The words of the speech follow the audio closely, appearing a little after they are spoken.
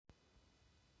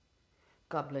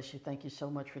God bless you. Thank you so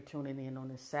much for tuning in on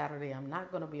this Saturday. I'm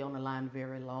not going to be on the line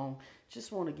very long.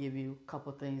 Just want to give you a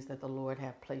couple things that the Lord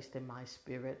have placed in my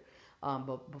spirit.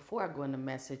 But before I go into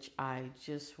message, I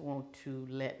just want to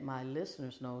let my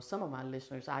listeners know, some of my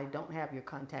listeners, I don't have your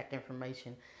contact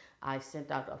information. I sent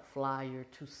out a flyer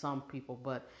to some people,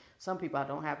 but some people I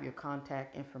don't have your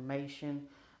contact information.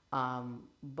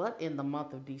 But in the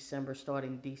month of December,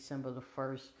 starting December the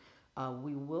 1st,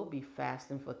 we will be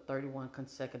fasting for 31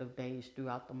 consecutive days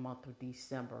throughout the month of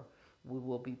December. We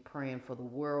will be praying for the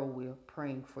world. We're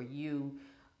praying for you.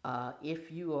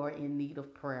 If you are in need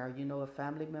of prayer, you know a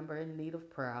family member in need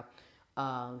of prayer,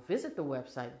 visit the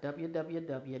website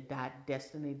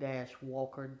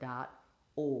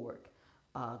www.destiny-walker.org.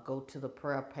 Go to the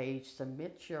prayer page,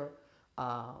 submit your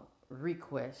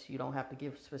requests. You don't have to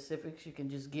give specifics. You can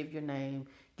just give your name,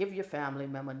 give your family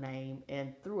member name,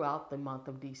 and throughout the month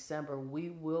of December, we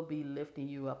will be lifting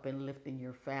you up and lifting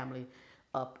your family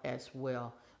up as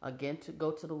well. Again, to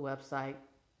go to the website.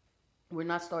 We're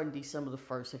not starting December the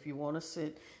 1st. If you want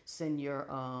to send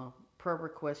your prayer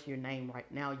request, your name right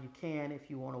now, you can. If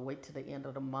you want to wait to the end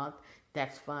of the month,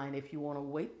 that's fine. If you want to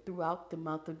wait throughout the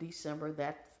month of December,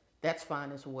 that's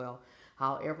fine as well.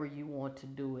 However you want to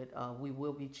do it, we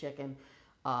will be checking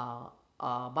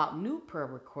about new prayer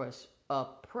requests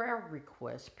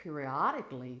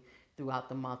periodically throughout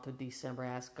the month of December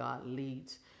as God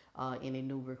leads. Any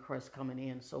new requests coming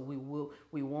in, so we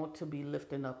want to be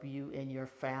lifting up you and your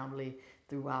family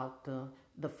throughout the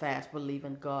fast,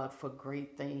 believing God for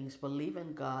great things,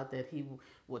 believing God that He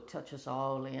would touch us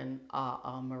all in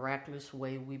a miraculous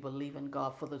way. We believe in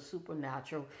God for the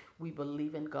supernatural. We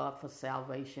believe in God for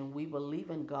salvation. We believe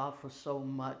in God for so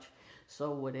much. So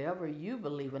whatever you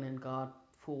believe in God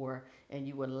for and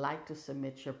you would like to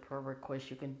submit your prayer request,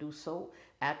 you can do so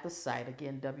at the site.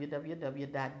 Again,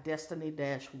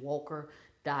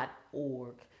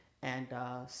 www.destiny-walker.org, and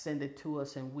send it to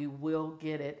us, and we will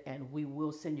get it, and we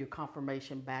will send you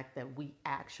confirmation back that we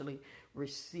actually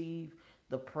receive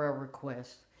the prayer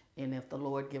request. And if the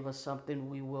Lord give us something,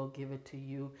 we will give it to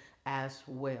you as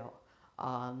well.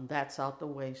 That's out the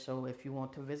way. So if you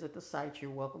want to visit the site,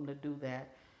 you're welcome to do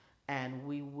that. And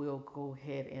we will go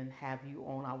ahead and have you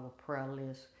on our prayer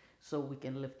list so we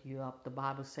can lift you up. The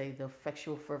Bible says the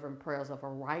effectual fervent prayers of a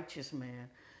righteous man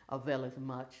availeth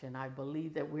much. And I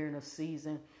believe that we're in a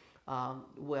season,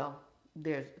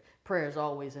 there's prayer is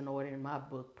always in order in my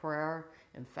book. Prayer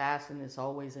and fasting is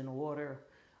always in order.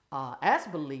 As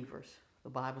believers, the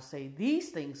Bible says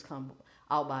these things come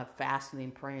out by fasting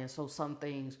and praying. So some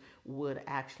things would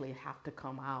actually have to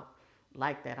come out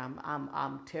like that.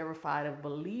 I'm terrified of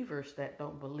believers that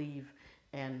don't believe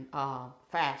in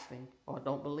fasting or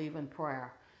don't believe in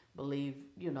prayer. Believe,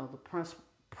 the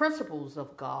principles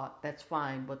of God. That's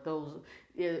fine, but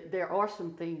there are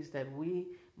some things that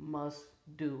we must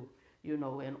do,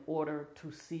 in order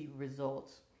to see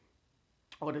results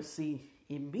or to see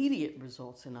immediate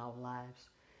results in our lives.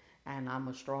 And I'm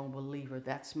a strong believer.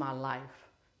 That's my life.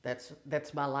 That's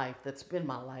my life. That's been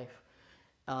my life.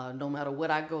 No matter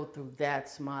what I go through,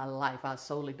 that's my life. I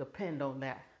solely depend on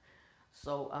that.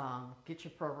 So get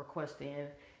your prayer request in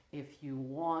if you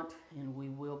want, and we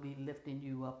will be lifting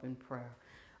you up in prayer.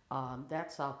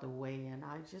 That's out the way, and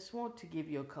I just want to give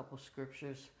you a couple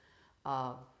scriptures.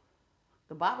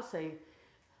 The Bible says,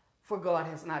 "For God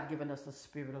has not given us a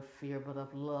spirit of fear, but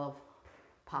of love,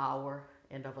 power,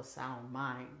 and of a sound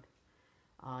mind."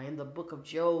 In the book of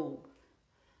Job,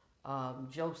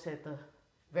 Job said the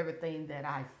very thing that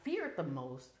I feared the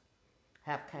most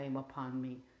have came upon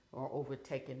me or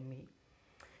overtaken me.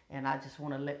 And I just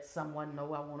want to let someone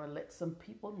know, I want to let some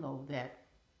people know that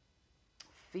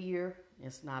fear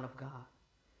is not of God.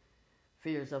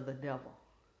 Fear is of the devil.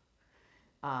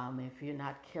 If you're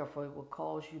not careful, it will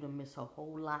cause you to miss a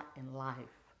whole lot in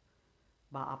life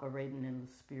by operating in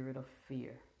the spirit of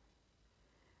fear.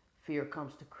 Fear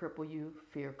comes to cripple you.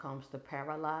 Fear comes to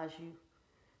paralyze you.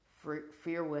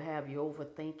 Fear will have you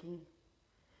overthinking.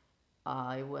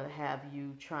 It will have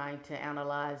you trying to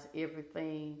analyze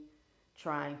everything,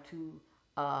 trying to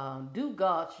do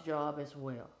God's job as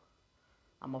well.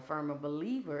 I'm a firm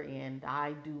believer in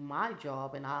I do my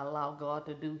job and I allow God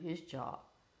to do His job.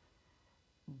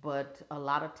 But a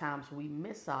lot of times we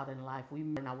miss out in life. We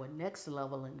miss our next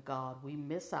level in God. We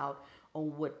miss out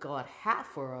on what God has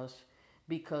for us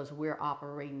because we're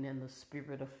operating in the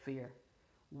spirit of fear.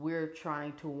 We're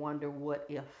trying to wonder what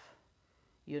if.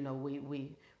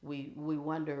 We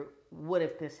wonder, what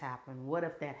if this happened? What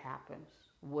if that happens?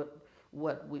 We're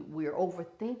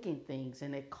overthinking things,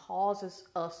 and it causes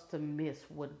us to miss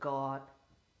what God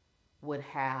would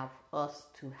have us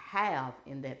to have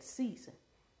in that season.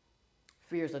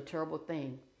 Fear is a terrible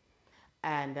thing.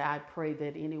 And I pray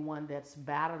that anyone that's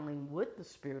battling with the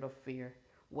spirit of fear,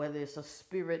 whether it's a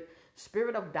spirit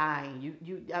of dying,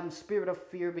 I'm spirit of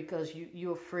fear because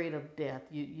you're afraid of death.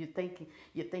 You think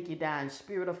you're dying.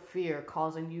 Spirit of fear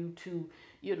causing you to,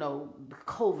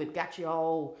 COVID got you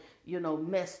all,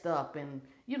 messed up. And,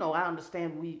 I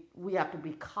understand we have to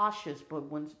be cautious, but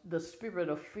when the spirit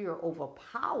of fear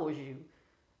overpowers you,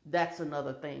 that's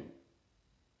another thing.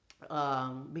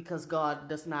 Because God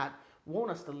does not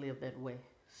want us to live that way.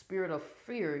 Spirit of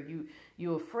fear,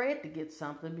 you're afraid to get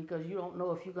something because you don't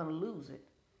know if you're going to lose it.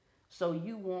 So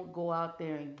you won't go out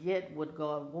there and get what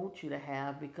God wants you to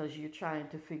have because you're trying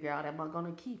to figure out, am I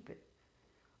going to keep it?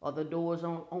 Are the doors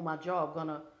on my job going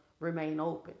to remain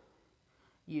open?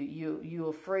 You're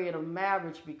afraid of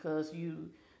marriage because you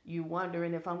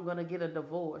wondering if I'm going to get a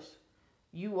divorce.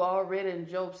 You already, and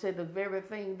Job said, the very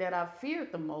thing that I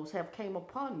feared the most have came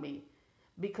upon me,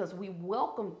 because we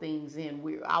welcome things in.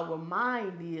 Our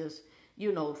mind is,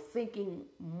 thinking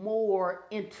more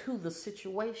into the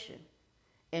situation.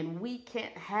 And we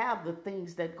can't have the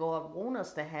things that God wants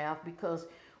us to have because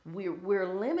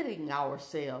we're limiting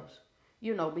ourselves,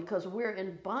 because we're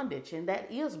in bondage, and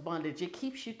that is bondage. It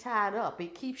keeps you tied up.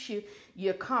 It keeps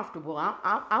you're comfortable.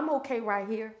 I'm okay right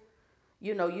here.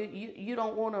 You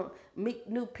don't want to meet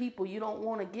new people. You don't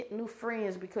want to get new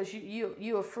friends because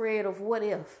you're afraid of what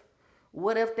if.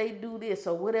 What if they do this,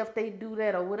 or what if they do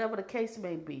that, or whatever the case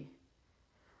may be.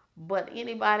 But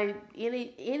anyone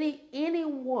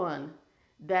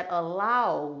that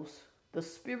allows the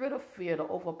spirit of fear to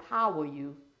overpower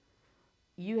you,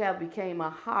 you have become a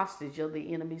hostage of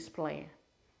the enemy's plan.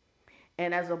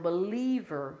 And as a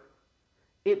believer,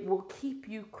 it will keep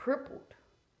you crippled.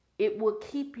 It will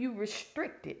keep you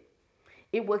restricted.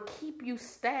 It will keep you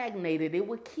stagnated. It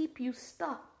will keep you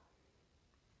stuck.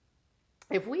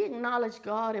 If we acknowledge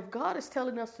God, if God is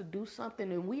telling us to do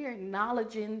something and we are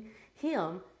acknowledging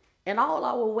Him in all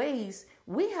our ways,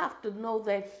 we have to know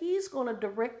that He's going to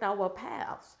direct our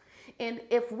paths. And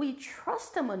if we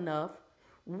trust Him enough,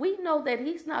 we know that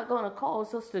He's not going to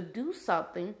cause us to do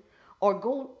something or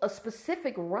go a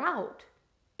specific route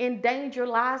and danger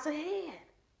lies ahead.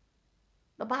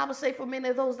 The Bible says, for many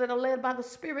of those that are led by the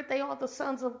Spirit, they are the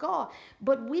sons of God.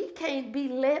 But we can't be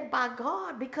led by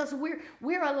God because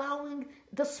we're allowing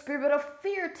the spirit of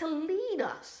fear to lead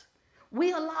us.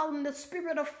 We're allowing the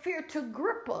spirit of fear to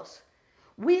grip us.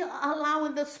 We're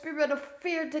allowing the spirit of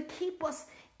fear to keep us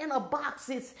in a box.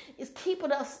 It's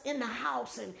keeping us in the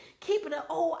house and keeping it,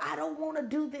 I don't want to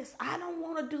do this. I don't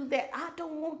want to do that. I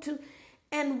don't want to.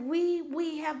 And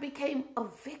we have become a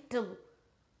victim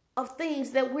of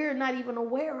things that we're not even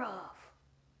aware of.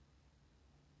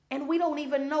 And we don't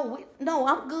even know. No,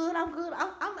 I'm good.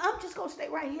 I'm just going to stay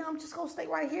right here. I'm just going to stay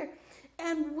right here.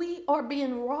 And we are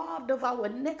being robbed of our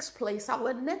next place,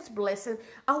 our next blessing,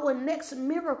 our next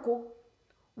miracle.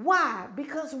 Why?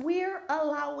 Because we're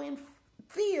allowing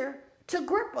fear to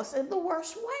grip us in the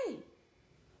worst way.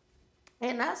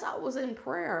 And as I was in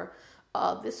prayer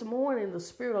this morning, the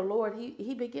Spirit of the Lord,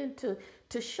 he began to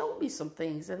show me some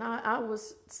things. And I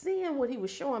was seeing what He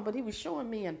was showing, but He was showing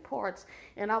me in parts.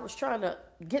 And I was trying to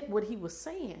get what He was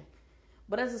saying.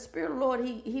 But as the Spirit of the Lord,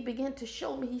 He began to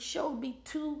show me. He showed me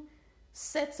 2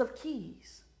 sets of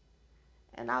keys.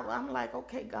 And I'm like,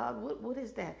 okay, God, what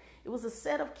is that? It was a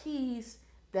set of keys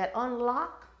that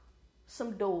unlock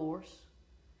some doors.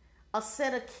 A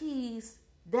set of keys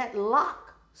that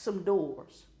lock some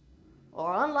doors.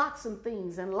 Or unlock some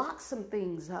things and lock some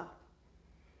things up.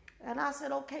 And I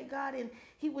said, okay, God. And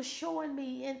He was showing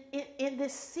me in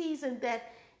this season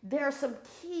that there are some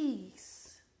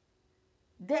keys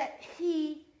that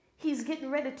He's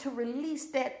getting ready to release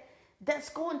that's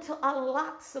going to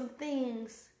unlock some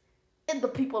things in the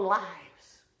people's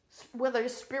lives, whether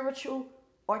it's spiritual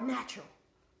or natural.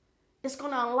 It's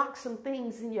going to unlock some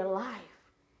things in your life.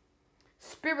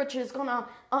 Spiritual is going to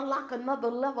unlock another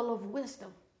level of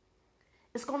wisdom.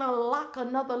 It's going to unlock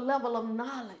another level of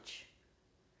knowledge.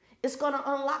 It's going to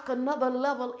unlock another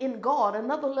level in God,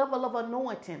 another level of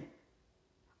anointing,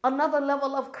 another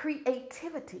level of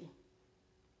creativity,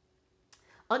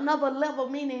 another level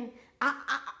meaning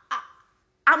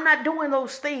I'm not doing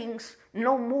those things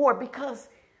no more because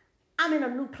I'm in a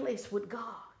new place with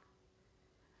God.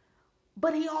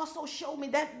 But He also showed me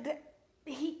that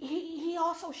he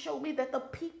also showed me that the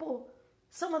people,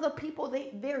 some of the people,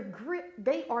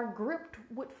 they are gripped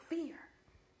with fear.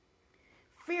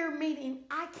 Fear meaning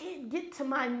I can't get to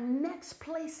my next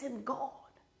place in God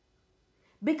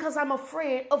because I'm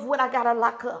afraid of what I got to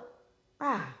lock up.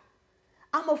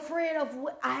 I'm afraid of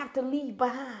what I have to leave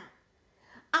behind.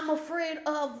 I'm afraid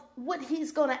of what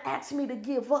He's going to ask me to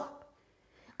give up.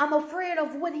 I'm afraid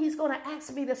of what he's going to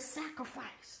ask me to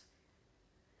sacrifice.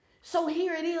 So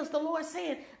here it is, the Lord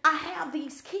saying, I have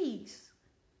these keys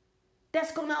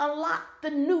that's going to unlock the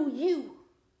new you.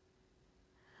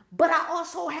 But I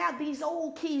also have these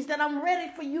old keys that I'm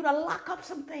ready for you to lock up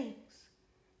some things.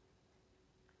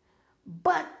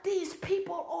 But these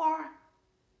people are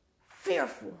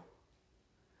fearful.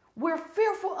 We're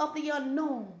fearful of the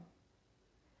unknown.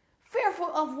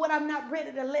 Fearful of what I'm not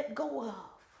ready to let go of.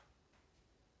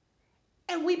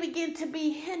 And we begin to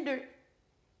be hindered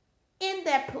in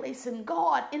that place in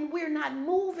God, and we're not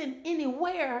moving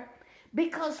anywhere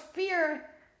because fear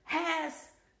has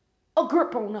a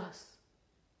grip on us.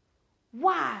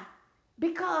 Why?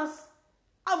 Because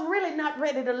I'm really not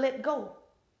ready to let go.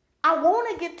 I want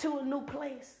to get to a new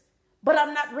place, but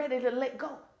I'm not ready to let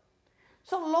go.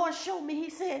 So the Lord showed me, he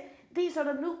said, these are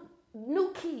the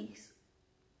new keys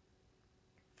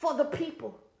for the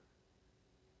people,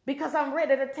 because I'm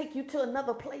ready to take you to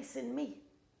another place in me.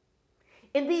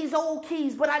 In these old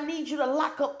keys, but I need you to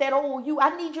lock up that old you.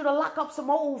 I need you to lock up some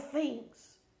old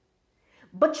things.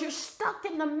 But you're stuck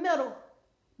in the middle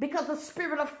because the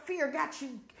spirit of fear got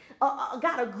you,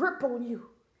 got a grip on you.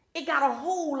 It got a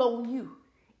hold on you.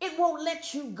 It won't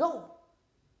let you go.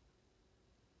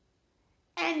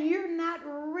 And you're not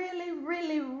really,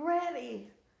 really ready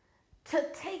to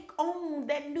take on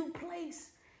that new place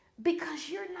because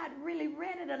you're not really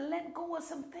ready to let go of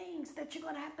some things that you're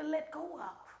going to have to let go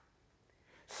of.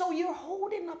 So you're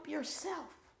holding up yourself.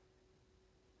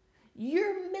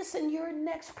 You're missing your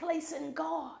next place in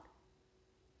God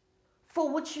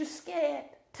for what you're scared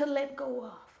to let go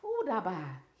of.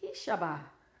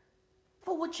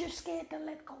 For what you're scared to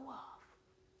let go of.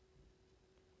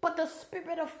 But the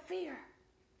spirit of fear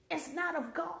is not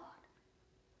of God.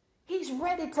 He's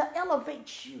ready to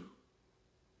elevate you.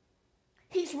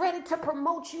 He's ready to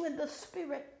promote you in the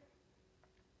spirit.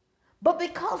 But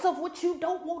because of what you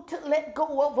don't want to let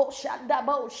go of, what you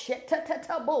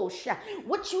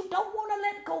don't want to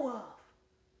let go of,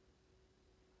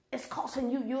 it's costing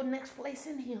you your next place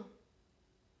in him.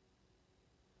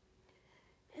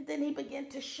 And then he began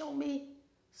to show me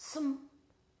some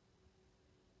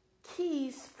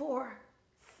keys for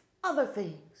other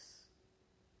things.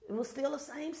 It was still the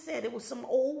same set. It was some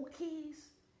old keys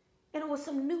and it was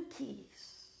some new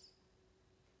keys.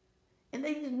 And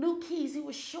these new keys, he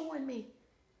was showing me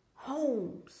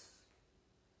homes.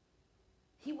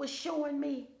 He was showing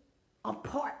me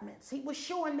apartments. He was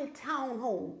showing me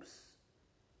townhomes.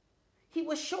 He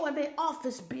was showing me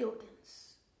office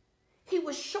buildings. He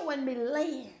was showing me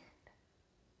land.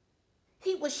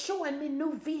 He was showing me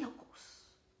new vehicles.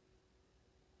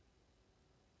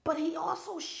 But he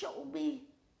also showed me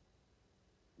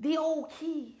the old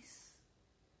keys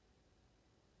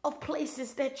of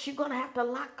places that you're going to have to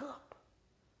lock up.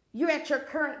 You're at your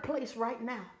current place right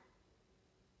now.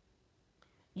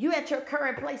 You're at your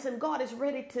current place and God is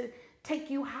ready to take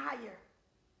you higher.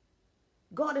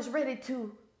 God is ready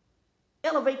to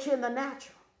elevate you in the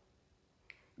natural.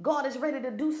 God is ready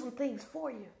to do some things for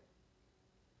you.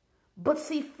 But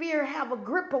see, fear have a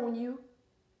grip on you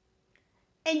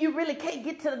and you really can't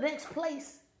get to the next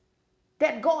place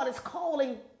that God is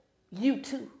calling you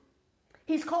to.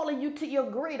 He's calling you to your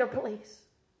greater place.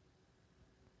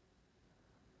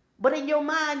 But in your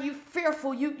mind, you're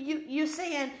fearful. You're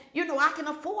saying, I can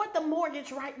afford the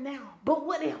mortgage right now. But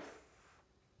what if?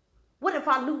 What if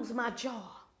I lose my job?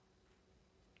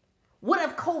 What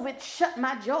if COVID shut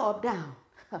my job down?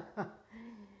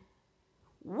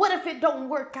 What if it don't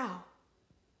work out?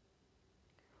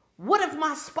 What if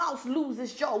my spouse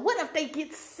loses job? What if they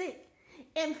get sick?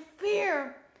 And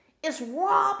fear is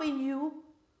robbing you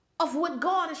of what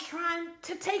God is trying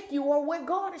to take you or where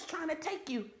God is trying to take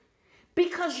you.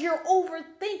 Because you're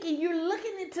overthinking, you're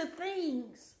looking into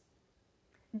things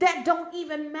that don't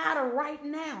even matter right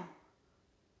now.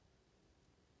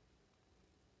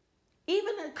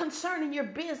 Even concerning your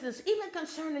business, even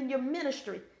concerning your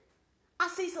ministry. I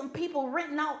see some people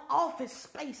renting out office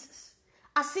spaces.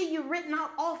 I see you renting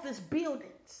out office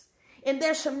buildings. And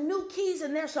there's some new keys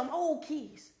and there's some old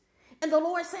keys. And the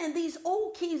Lord is saying these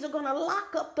old keys are going to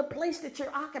lock up the place that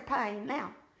you're occupying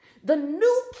now. The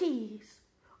new keys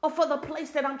or for the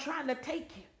place that I'm trying to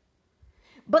take you.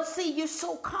 But see, you're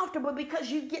so comfortable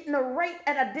because you're getting a rate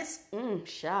at a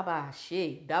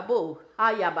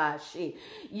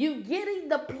you're getting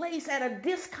the place at a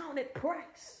discounted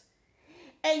price.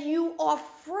 And you are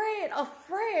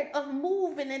afraid of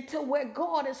moving into where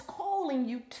God is calling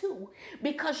you to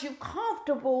because you're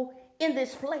comfortable in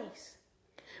this place.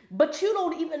 But you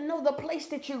don't even know the place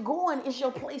that you're going is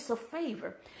your place of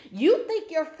favor. You think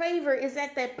your favor is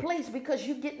at that place because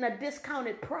you're getting a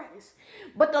discounted price.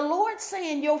 But the Lord's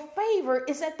saying your favor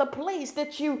is at the place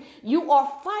that you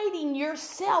are fighting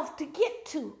yourself to get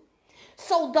to.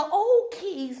 So the old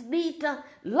keys need to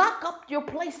lock up your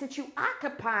place that you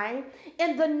occupy,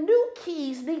 and the new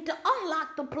keys need to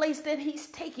unlock the place that he's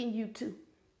taking you to.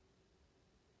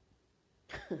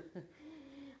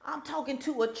 I'm talking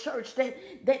to a church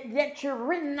that you're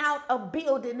renting out a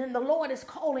building and the Lord is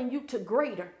calling you to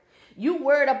greater. You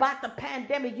worried about the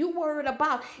pandemic. You worried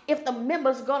about if the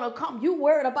members going to come. You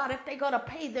worried about if they're going to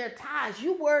pay their tithes.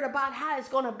 You worried about how it's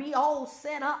going to be all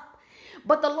set up.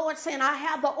 But the Lord saying, I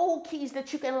have the old keys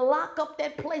that you can lock up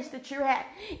that place that you're at.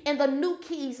 And the new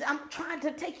keys, I'm trying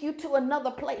to take you to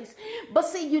another place. But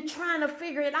see, you're trying to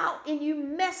figure it out and you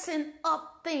messing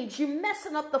up things. You're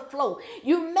messing up the flow.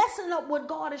 You're messing up what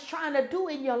God is trying to do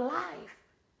in your life.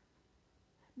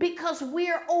 Because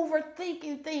we're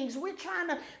overthinking things. We're trying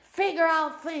to figure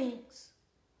out things.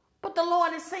 But the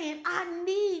Lord is saying, I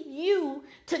need you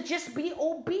to just be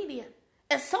obedient.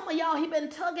 And some of y'all, he been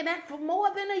tugging at for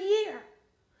more than a year.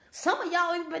 Some of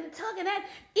y'all have been tugging at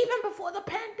even before the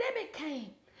pandemic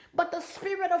came. But the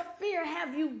spirit of fear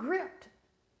have you gripped.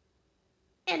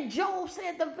 And Job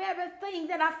said, the very thing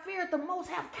that I feared the most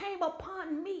have came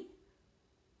upon me.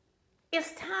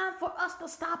 It's time for us to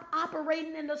stop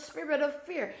operating in the spirit of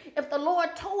fear. If the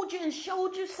Lord told you and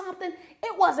showed you something,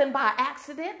 it wasn't by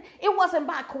accident. It wasn't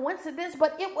by coincidence,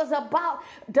 but it was about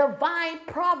divine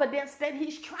providence that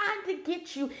he's trying to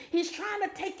get you. He's trying to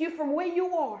take you from where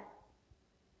you are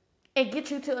and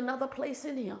get you to another place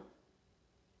in him.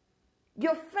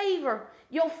 Your favor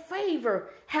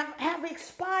have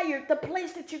expired. The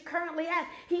place that you're currently at,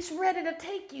 he's ready to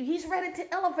take you. He's ready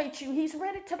to elevate you. He's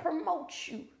ready to promote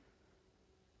you.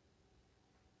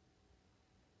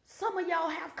 Some of y'all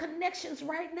have connections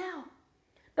right now.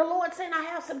 The Lord saying, I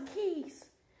have some keys.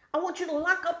 I want you to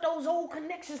lock up those old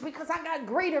connections because I got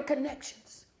greater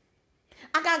connections.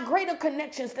 I got greater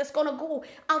connections that's going to go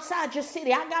outside your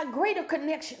city. I got greater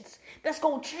connections that's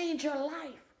going to change your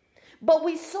life. But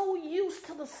we so used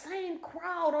to the same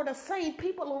crowd or the same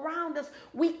people around us,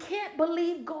 we can't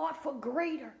believe God for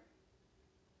greater.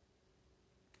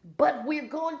 But we're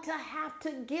going to have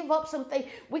to give up some things.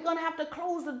 We're going to have to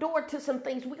close the door to some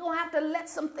things. We're going to have to let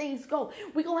some things go.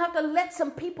 We're going to have to let some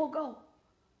people go.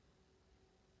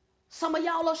 Some of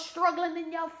y'all are struggling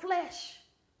in your flesh.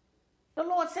 The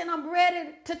Lord said, I'm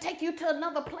ready to take you to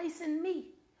another place in me.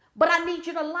 But I need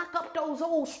you to lock up those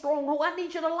old strongholds. I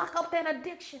need you to lock up that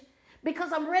addiction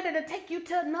because I'm ready to take you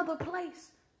to another place.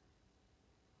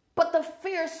 But the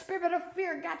spirit of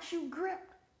fear got you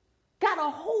gripped, got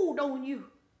a hold on you.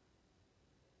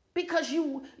 Because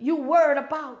you worried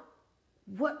about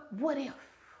what if?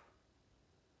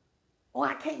 Oh,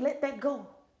 I can't let that go.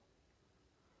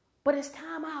 But it's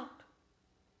time out.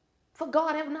 For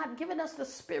God have not given us the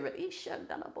spirit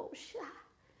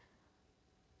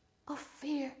of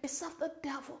fear. It's of the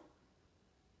devil.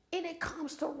 And it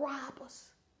comes to rob us.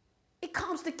 It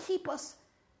comes to keep us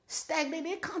stagnant.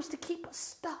 It comes to keep us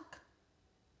stuck.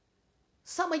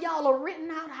 Some of y'all are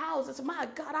renting out houses. My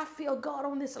God, I feel God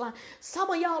on this line. Some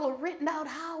of y'all are renting out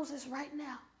houses right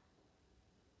now.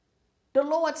 The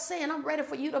Lord's saying, I'm ready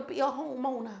for you to be a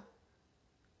homeowner.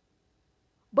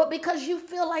 But because you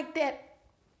feel like that,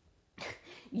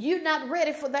 you're not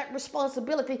ready for that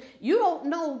responsibility. You don't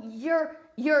know your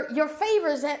favor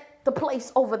is at the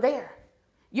place over there.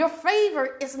 Your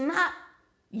favor is not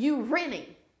you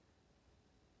renting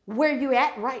where you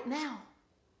at right now.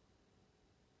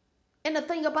 And the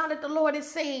thing about it, the Lord is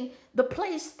saying, the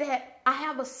place that I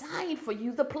have assigned for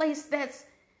you, the place that's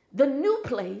the new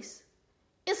place,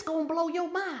 it's going to blow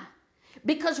your mind.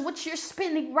 Because what you're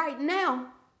spending right now,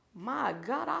 my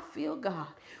God, I feel God.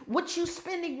 What you're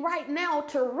spending right now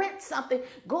to rent something,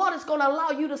 God is going to allow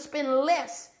you to spend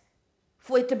less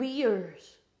for it to be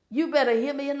yours. You better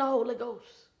hear me in the Holy Ghost.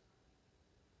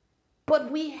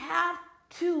 But we have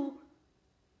to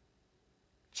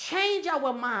change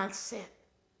our mindset.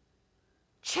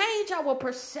 Change our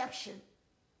perception.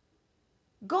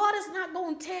 God is not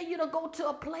going to tell you to go to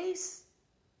a place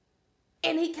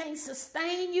and he can't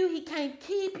sustain you. He can't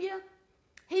keep you.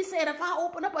 He said, if I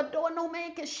open up a door, no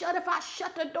man can shut. If I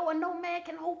shut the door, no man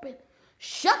can open.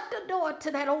 Shut the door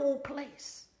to that old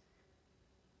place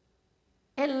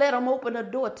and let him open the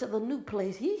door to the new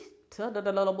place. Let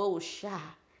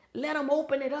him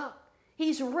open it up.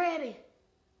 He's ready.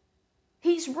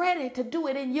 He's ready to do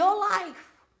it in your life.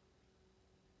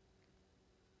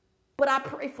 But I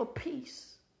pray for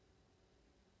peace,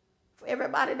 For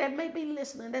everybody that may be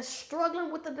listening, that's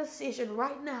struggling with the decision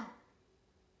right now,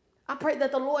 I pray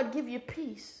that the Lord give you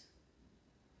peace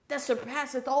that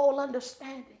surpasseth all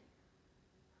understanding.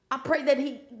 I pray that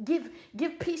he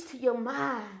give peace to your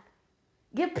mind.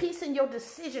 Give peace in your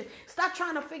decision. Stop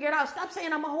trying to figure it out. Stop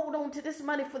saying, I'm going to hold on to this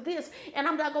money for this, and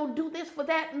I'm not going to do this for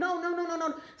that.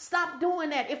 No. Stop doing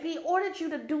that. If he ordered you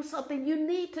to do something, you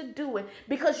need to do it,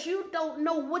 because you don't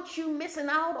know what you're missing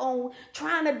out on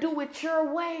trying to do it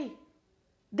your way.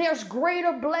 There's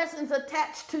greater blessings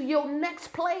attached to your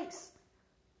next place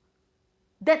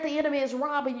that the enemy is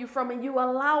robbing you from, and you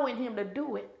allowing him to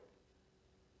do it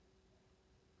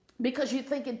because you're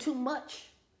thinking too much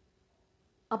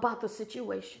about the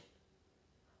situation.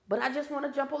 But I just want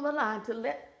to jump on the line to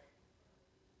let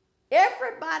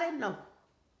everybody know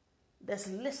that's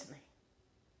listening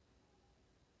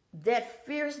that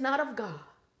fear is not of God.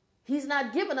 He's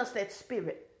not giving us that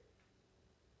spirit,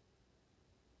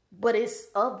 but it's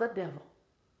of the devil.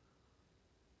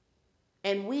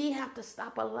 And we have to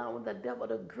stop allowing the devil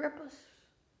to grip us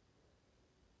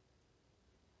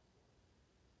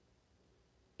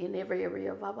in every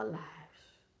area of our lives.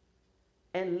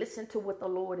 And listen to what the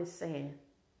Lord is saying,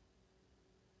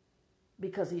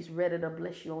 because he's ready to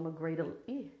bless you on a greater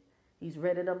He's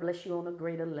ready to bless you on a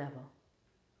greater level.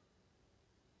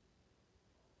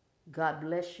 God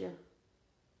bless you.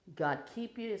 God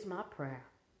keep you is my prayer.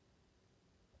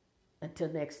 Until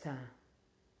next time,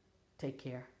 take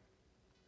care.